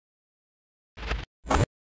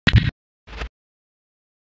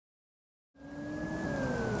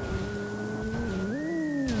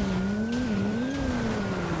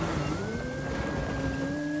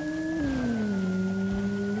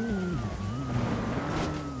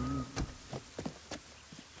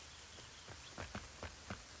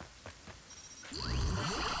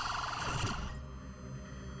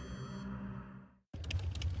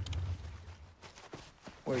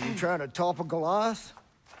What, you trying to topple Goliath?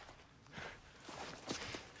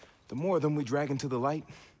 The more of them we drag into the light,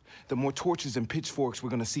 the more torches and pitchforks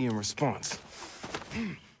we're gonna see in response.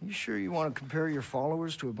 You sure you want to compare your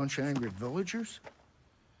followers to a bunch of angry villagers?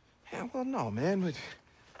 Yeah, well, no, man, but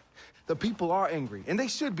the people are angry, and they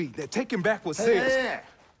should be. They're taking back what's Hey, theirs. hey, hey.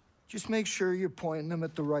 Just make sure you're pointing them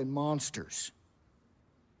at the right monsters.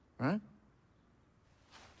 Right?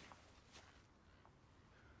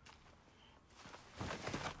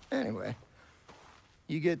 Anyway,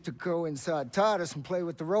 you get to go inside TARDIS and play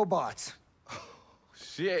with the robots.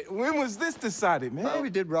 Shit, when was this decided, man? Well, we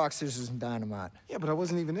did rock, scissors, and dynamite. Yeah, but I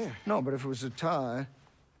wasn't even there. No, but if it was a tie,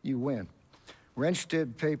 you win. Wrench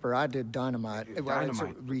did paper, I did dynamite. Well, it's a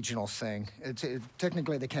regional thing.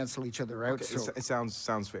 Technically, they cancel each other out, Okay, so... It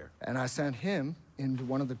sounds fair. And I sent him into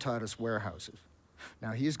one of the TARDIS warehouses.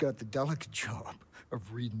 Now, he's got the delicate job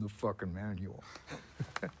of reading the fucking manual.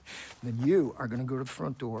 Then you are gonna go to the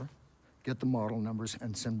front door, get the model numbers,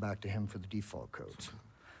 and send back to him for the default codes.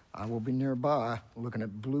 I will be nearby looking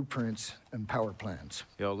at blueprints and power plans.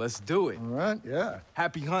 Yo, let's do it. All right? Yeah.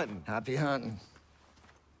 Happy hunting. Happy hunting.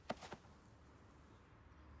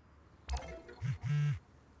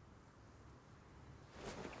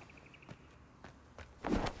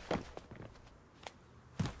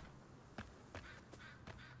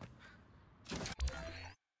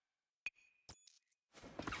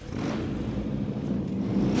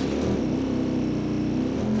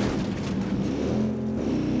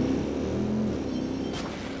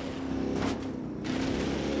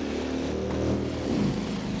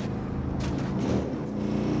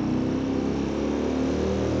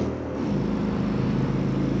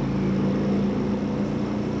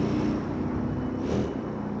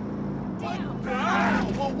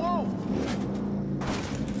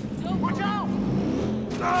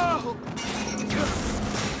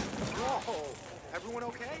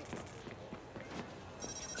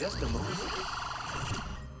 Just a moment.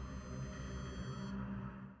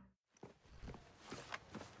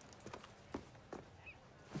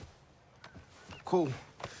 Cool.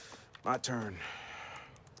 My turn.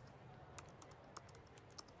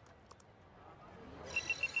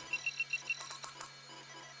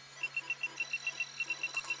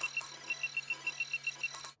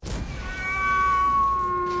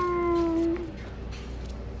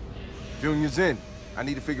 Junior's in. I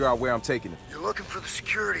need to figure out where I'm taking it. You're looking for the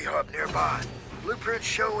security hub nearby. Blueprints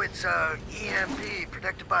show it's EMP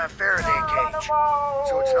protected by a Faraday cage.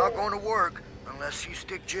 So it's not going to work unless you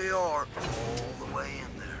stick JR all the way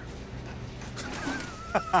in there.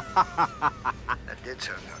 That did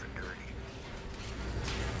sound kind of dirty.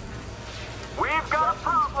 We've got a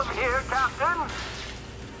problem here, Captain.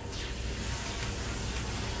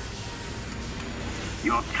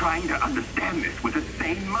 You're trying to understand this with a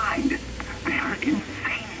sane mind. They're insane,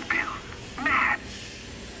 Bill. Mad.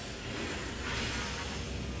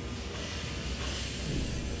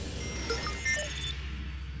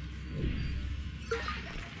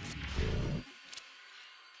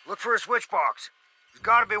 Look for a switch box. There's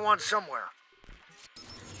gotta be one somewhere.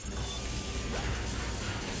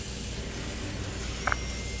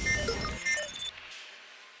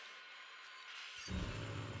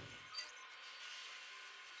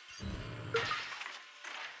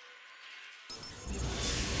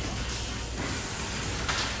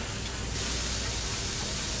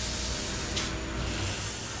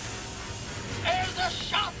 There's a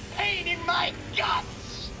sharp pain in my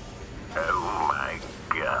guts! Oh my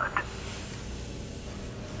God.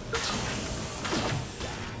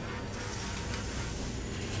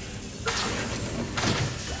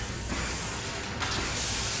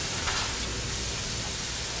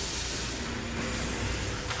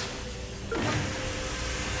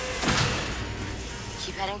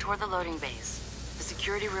 Keep heading toward the loading bays. The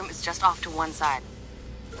security room is just off to one side.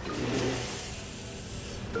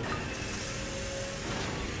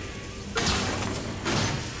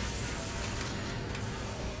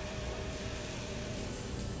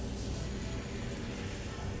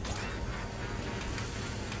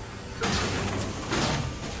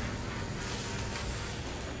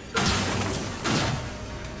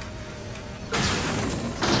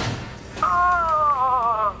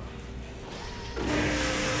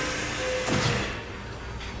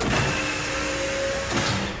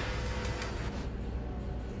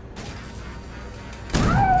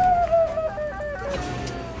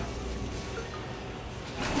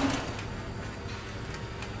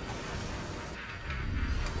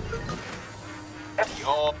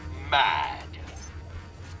 You're mad.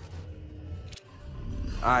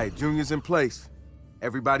 All right, Junior's in place.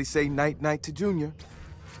 Everybody say night-night to Junior.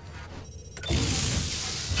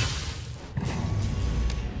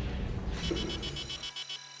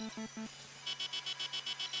 The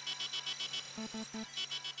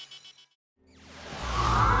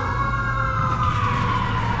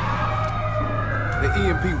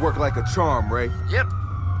EMP worked like a charm, Ray. Yep.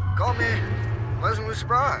 Call me pleasantly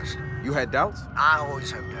surprised. You had doubts? I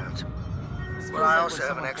always have doubts. But I also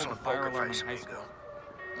have an excellent poker face, amigo.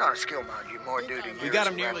 Not a skill, mind you, more due to years We got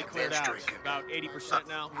him of nearly rapid cleared bench out. drinking. About 80%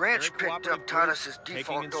 now. Ranch Very picked cooperative up Titus's group,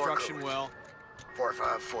 default taking door instruction code. well.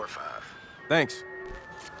 4545. Thanks.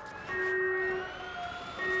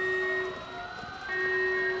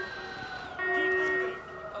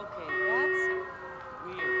 Okay, that's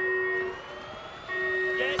weird.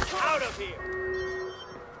 Get out of here!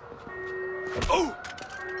 Oh!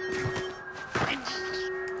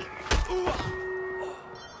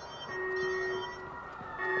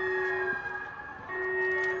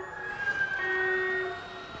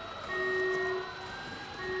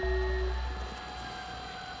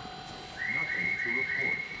 Nothing to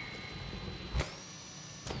report.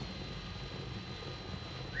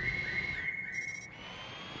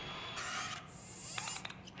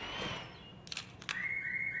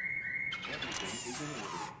 Everything is in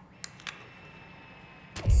order.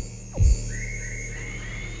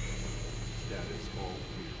 Status all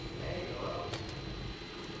clear.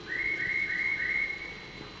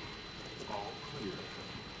 All clear.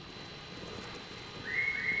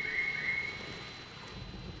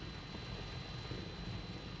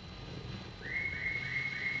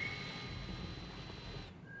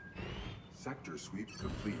 Sector sweep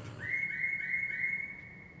complete.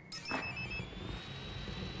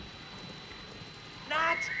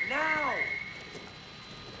 Not now!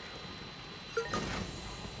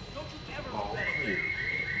 Don't you ever All let it clear.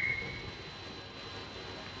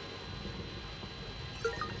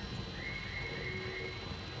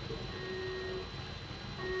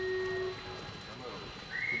 Hello.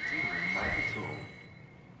 Continuing my patrol.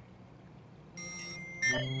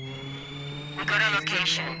 Go to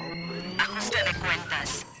location. Ajuste de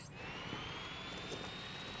cuentas.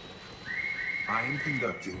 I am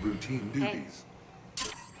conducting routine duties.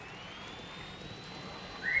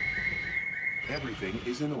 Everything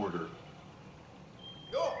is in order.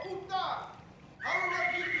 Yo, puta! How do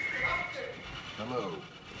I get this Hello.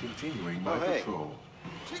 Continuing my Oh, hey. patrol.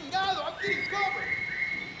 Chingado, I'm getting covered!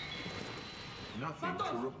 Nothing to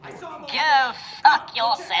report. Go fuck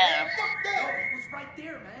yourself. Fuck that! It was right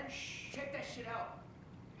there, man. Shh. Check that shit out.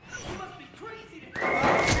 You must be crazy to...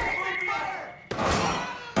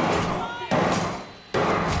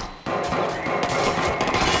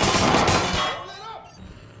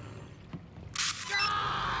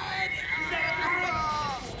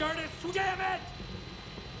 Start it, damn it!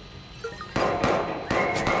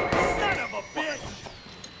 Son of a bitch!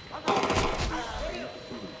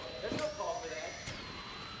 There's no call for that.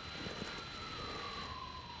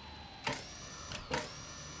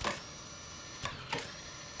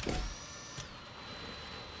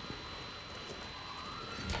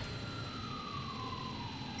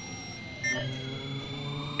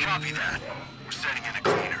 Copy that. We're setting in a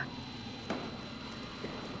cleaner.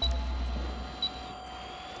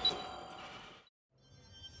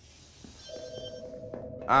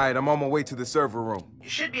 Alright, I'm on my way to the server room. You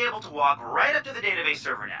should be able to walk right up to the database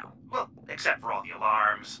server now. Well, except for all the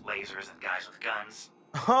alarms, lasers, and guys with guns.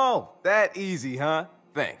 Oh, that easy, huh?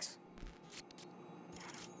 Thanks.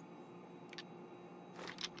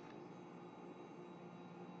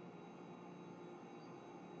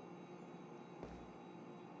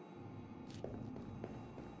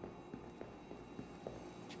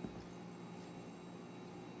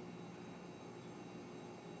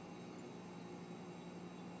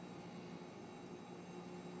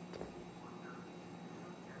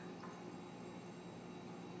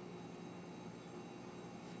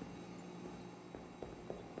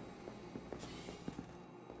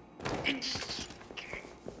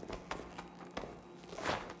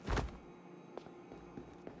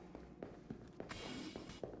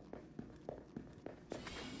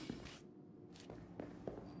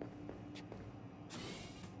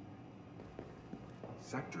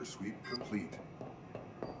 Sector sweep complete.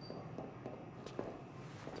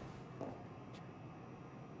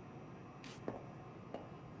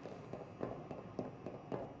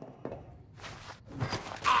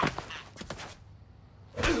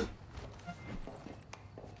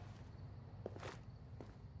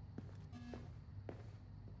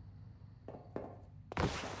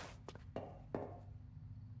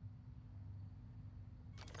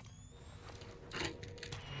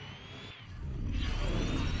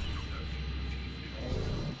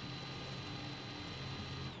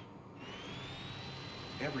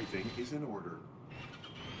 Everything is in order.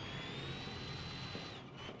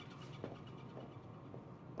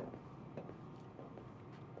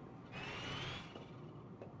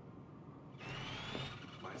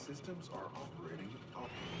 systems are operating optimally.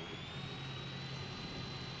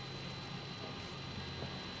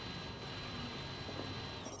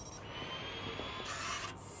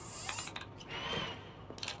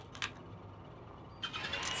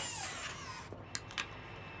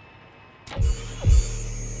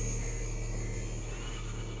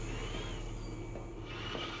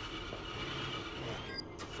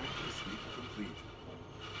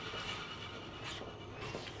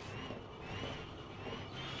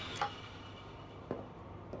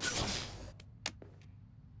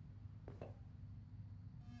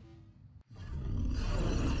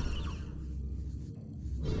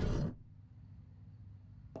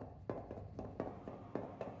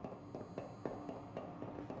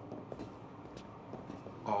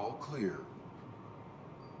 All clear.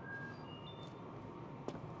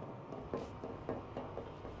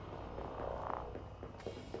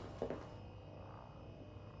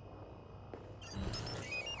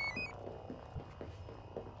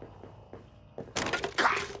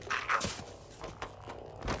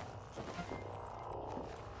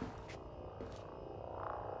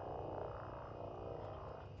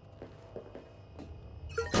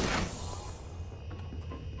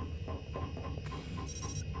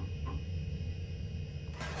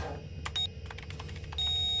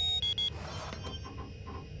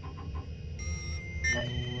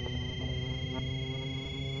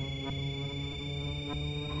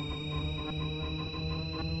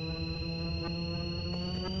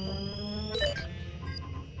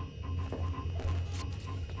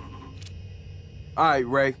 All right,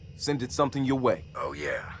 Ray. Sending something your way. Oh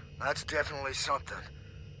yeah, that's definitely something.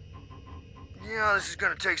 Yeah, this is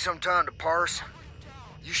gonna take some time to parse.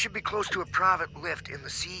 You should be close to a private lift in the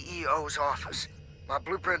CEO's office. My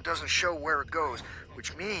blueprint doesn't show where it goes,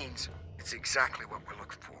 which means it's exactly what we're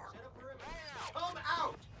looking for. Come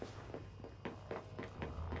out!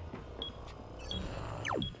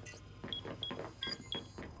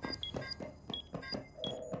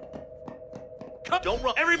 Don't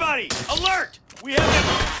run. Everybody, alert! We have them.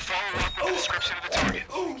 Follow up with the description of the target.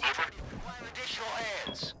 Over. Additional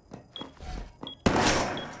hands.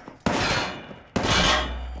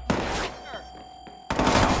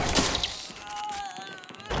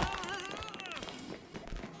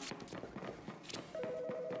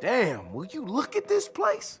 Damn, will you look at this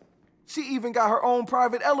place? She even got her own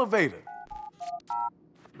private elevator.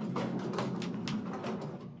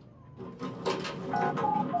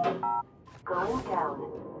 Going down.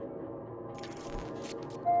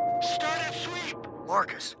 Started sweep.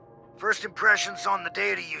 Marcus, first impressions on the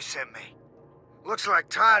data you sent me. Looks like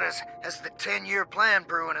Titus has the 10-year plan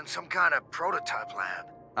brewing in some kind of prototype lab.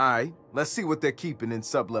 All right, let's see what they're keeping in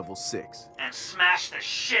sub-level 6. And smash the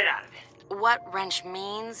shit out of it. What wrench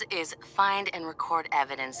means is find and record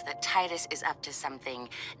evidence that Titus is up to something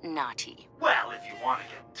naughty. Well, if you want to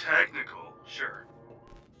get technical, sure.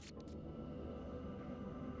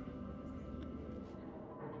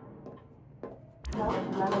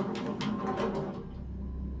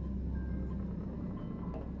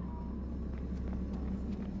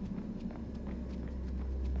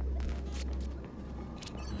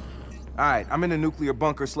 All right, I'm in a nuclear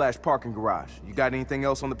bunker / parking garage. You got anything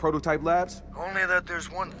else on the prototype labs? Only that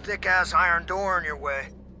there's one thick-ass iron door in your way.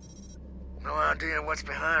 No idea what's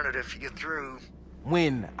behind it if you get through.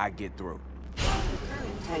 When I get through.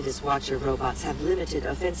 Titus Watcher robots have limited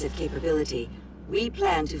offensive capability. We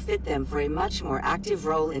plan to fit them for a much more active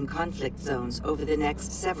role in conflict zones over the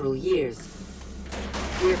next several years.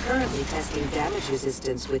 We are currently testing damage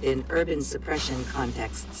resistance within urban suppression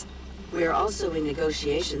contexts. We are also in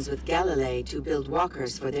negotiations with Galilei to build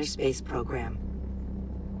walkers for their space program.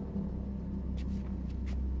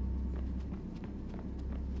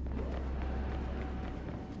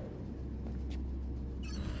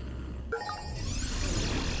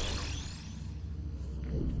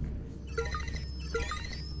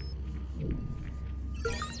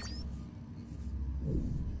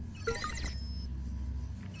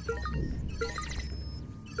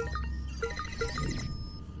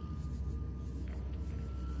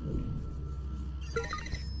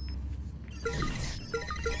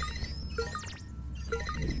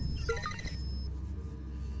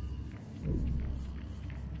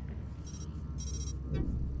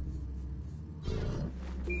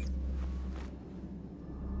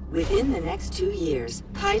 Within the next 2 years,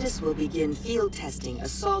 Titus will begin field testing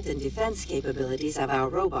assault and defense capabilities of our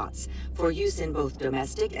robots for use in both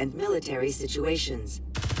domestic and military situations.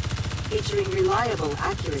 Featuring reliable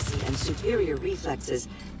accuracy and superior reflexes,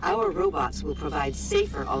 our robots will provide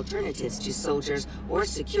safer alternatives to soldiers or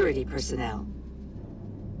security personnel.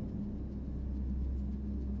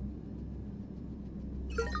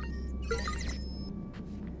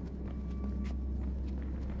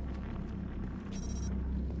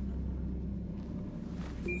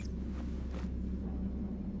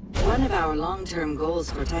 One of our long-term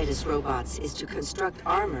goals for Titus robots is to construct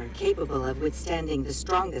armor capable of withstanding the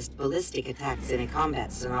strongest ballistic attacks in a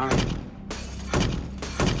combat scenario.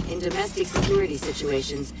 In domestic security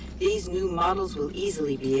situations, these new models will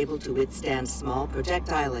easily be able to withstand small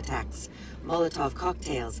projectile attacks, Molotov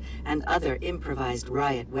cocktails, and other improvised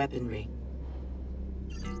riot weaponry.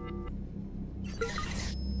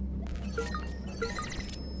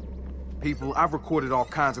 People, I've recorded all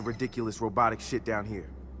kinds of ridiculous robotic shit down here.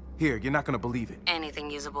 Here, you're not gonna believe it.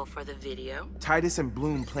 Anything usable for the video? Titus and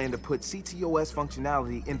Bloom plan to put ctOS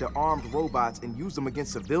functionality into armed robots and use them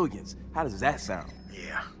against civilians. How does that sound?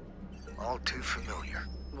 Yeah, all too familiar.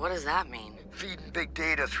 What does that mean? Feeding big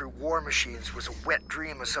data through war machines was a wet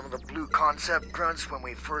dream of some of the blue concept grunts when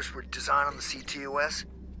we first were designing the ctOS.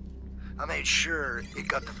 I made sure it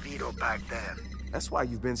got the veto back then. That's why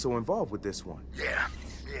you've been so involved with this one. Yeah,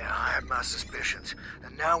 I had my suspicions.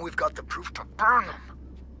 And now we've got the proof to burn them.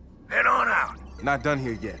 Head on out. Not done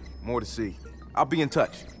here yet. More to see. I'll be in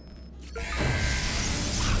touch.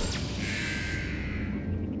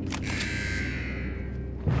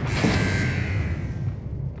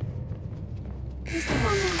 System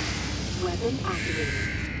online. Weapon activated.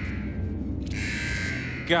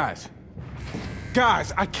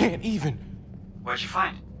 Guys, I can't even. What'd you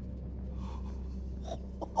find?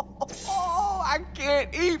 Oh, I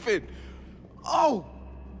can't even. Oh.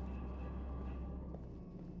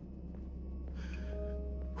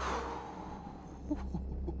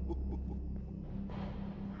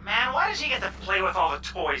 Man, why does he get to play with all the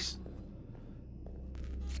toys?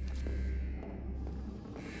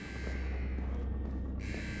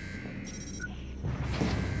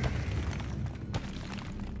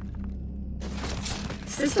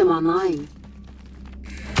 System online.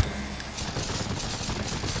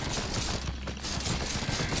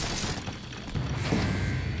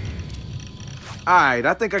 Alright,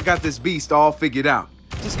 I think I got this beast all figured out.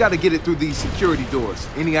 Just gotta get it through these security doors.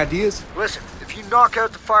 Any ideas? Listen, if you knock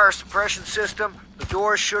out the fire suppression system, the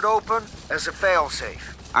doors should open as a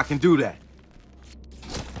failsafe. I can do that.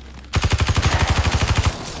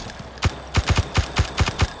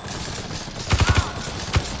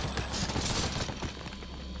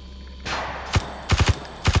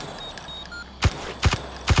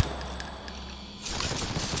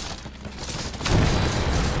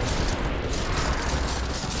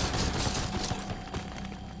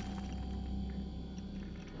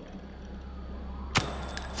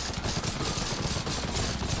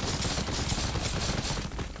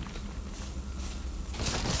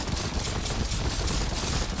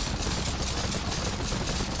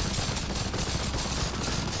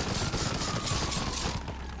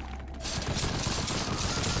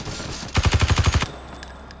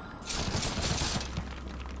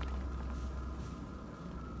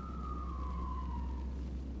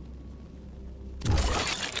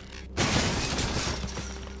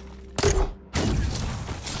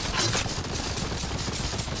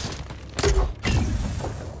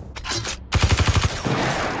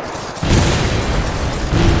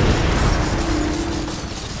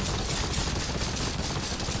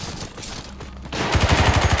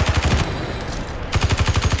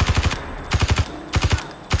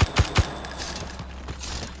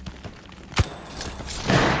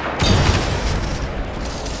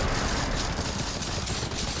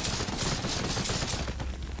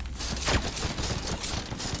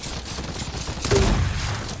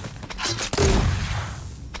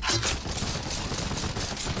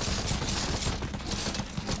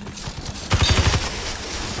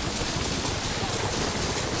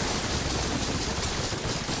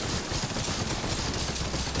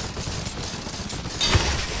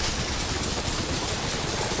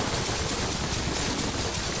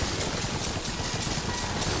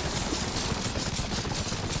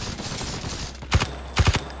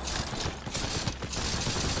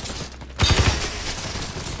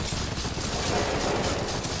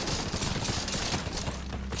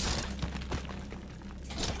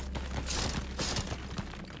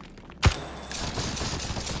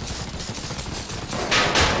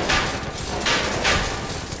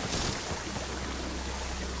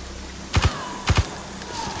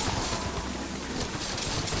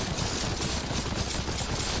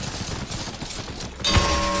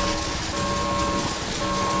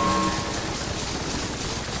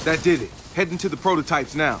 That did it. Heading to the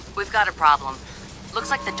prototypes now. We've got a problem. Looks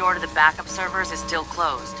like the door to the backup servers is still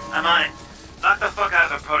closed. I'm on it. Knock the fuck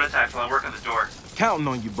out of the prototypes while I work on the door. Counting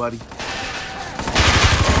on you, buddy.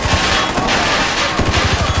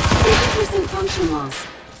 80% function loss.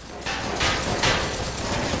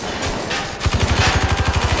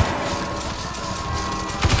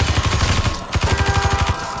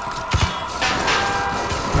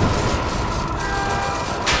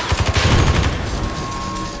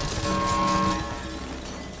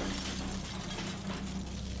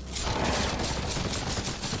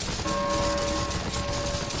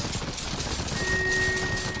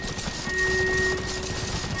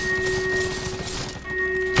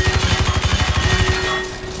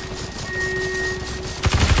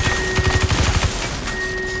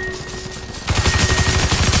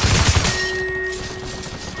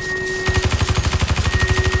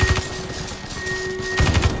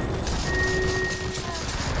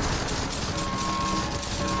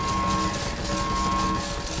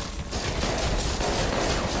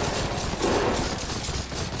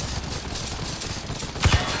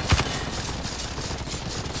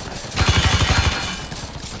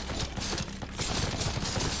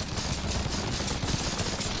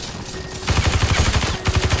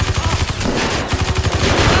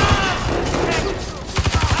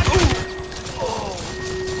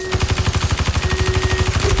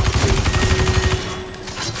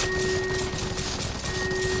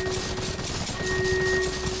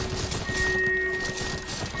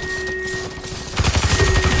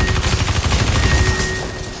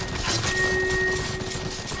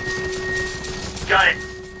 Got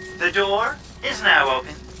it. The door is now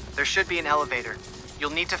open. There should be an elevator. You'll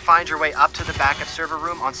need to find your way up to the backup server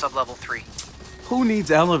room on sublevel 3. Who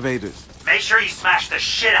needs elevators? Make sure you smash the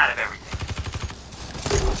shit out of everything.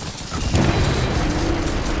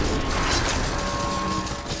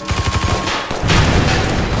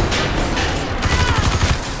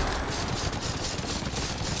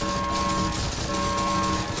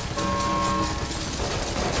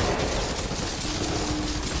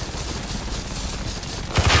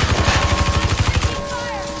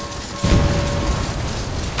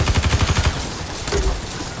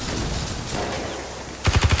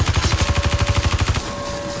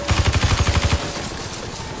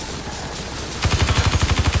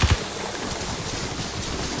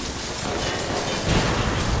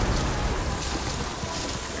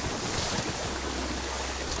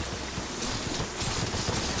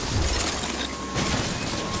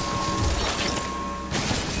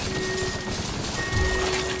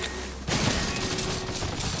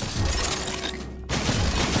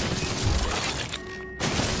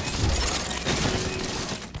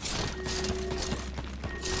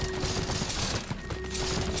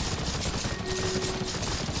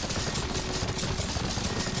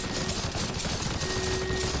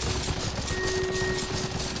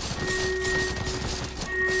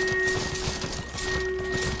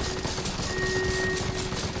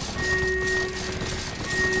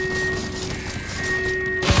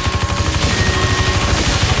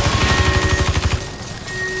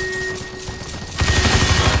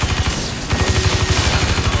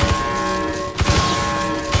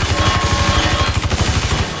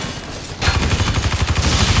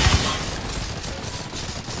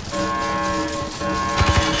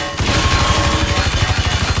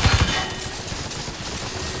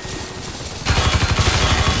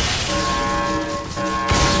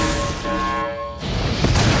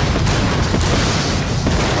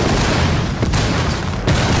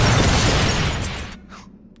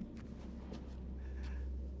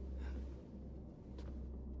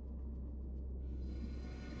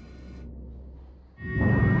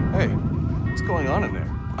 going on in there?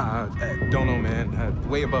 Don't know, man.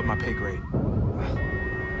 Way above my pay grade.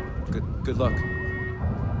 Good luck.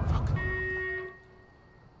 Fuck.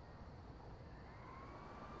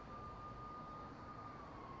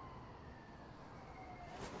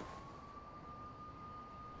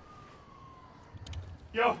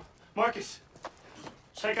 Yo, Marcus,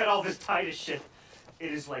 check out all this Titus shit.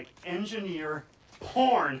 It is like engineer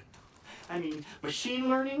porn. I mean, machine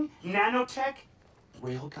learning, nanotech,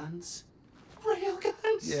 railguns.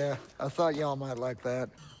 Railguns? Yeah, I thought y'all might like that.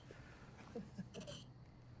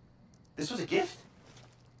 This was a gift?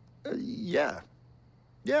 Yeah.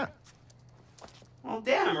 Yeah. Well,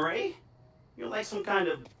 damn, Ray. You're like some kind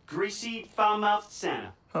of greasy, foul-mouthed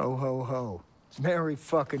Santa. Ho, ho, ho. Merry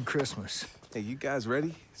fucking Christmas. Hey, you guys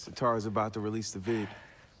ready? Satara's about to release the vid.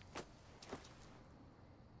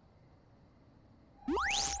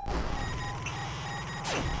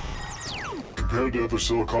 Compared to other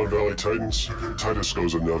Silicon Valley titans, Titus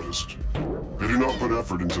goes unnoticed. They do not put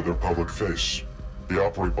effort into their public face. They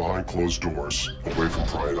operate behind closed doors, away from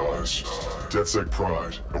prying eyes. Dedsec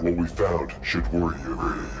pride, and what we found should worry you.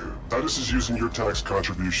 Titus is using your tax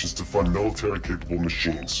contributions to fund military-capable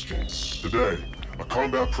machines. Today, a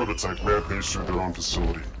combat prototype rampaged through their own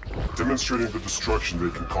facility, demonstrating the destruction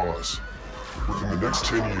they can cause. Within the next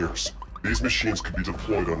 10 years, these machines could be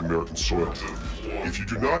deployed on American soil. If you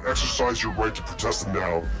do not exercise your right to protest them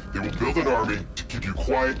now, they will build an army to keep you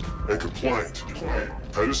quiet and compliant.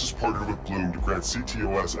 Titus has partnered with Bloom to grant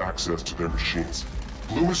ctOS access to their machines.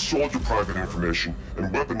 Bloom has sold your private information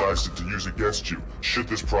and weaponized it to use against you, should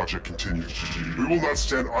this project continue. We will not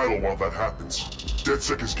stand idle while that happens.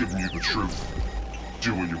 Dedsec has given you the truth.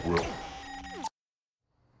 Do what you will.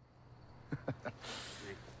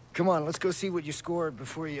 Come on, let's go see what you scored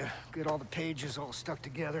before you get all the pages all stuck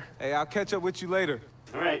together. Hey, I'll catch up with you later.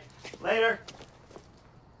 All right, later.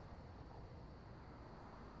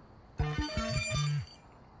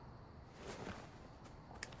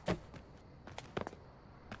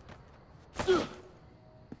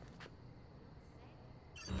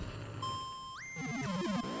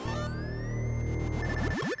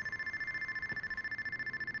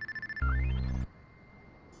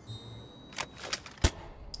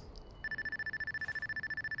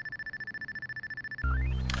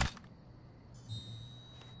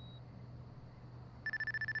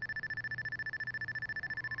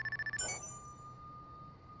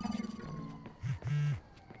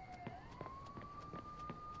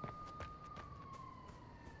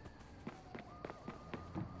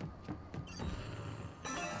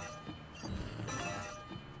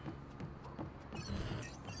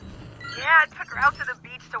 Yeah, I took her out to the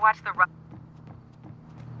beach to watch the...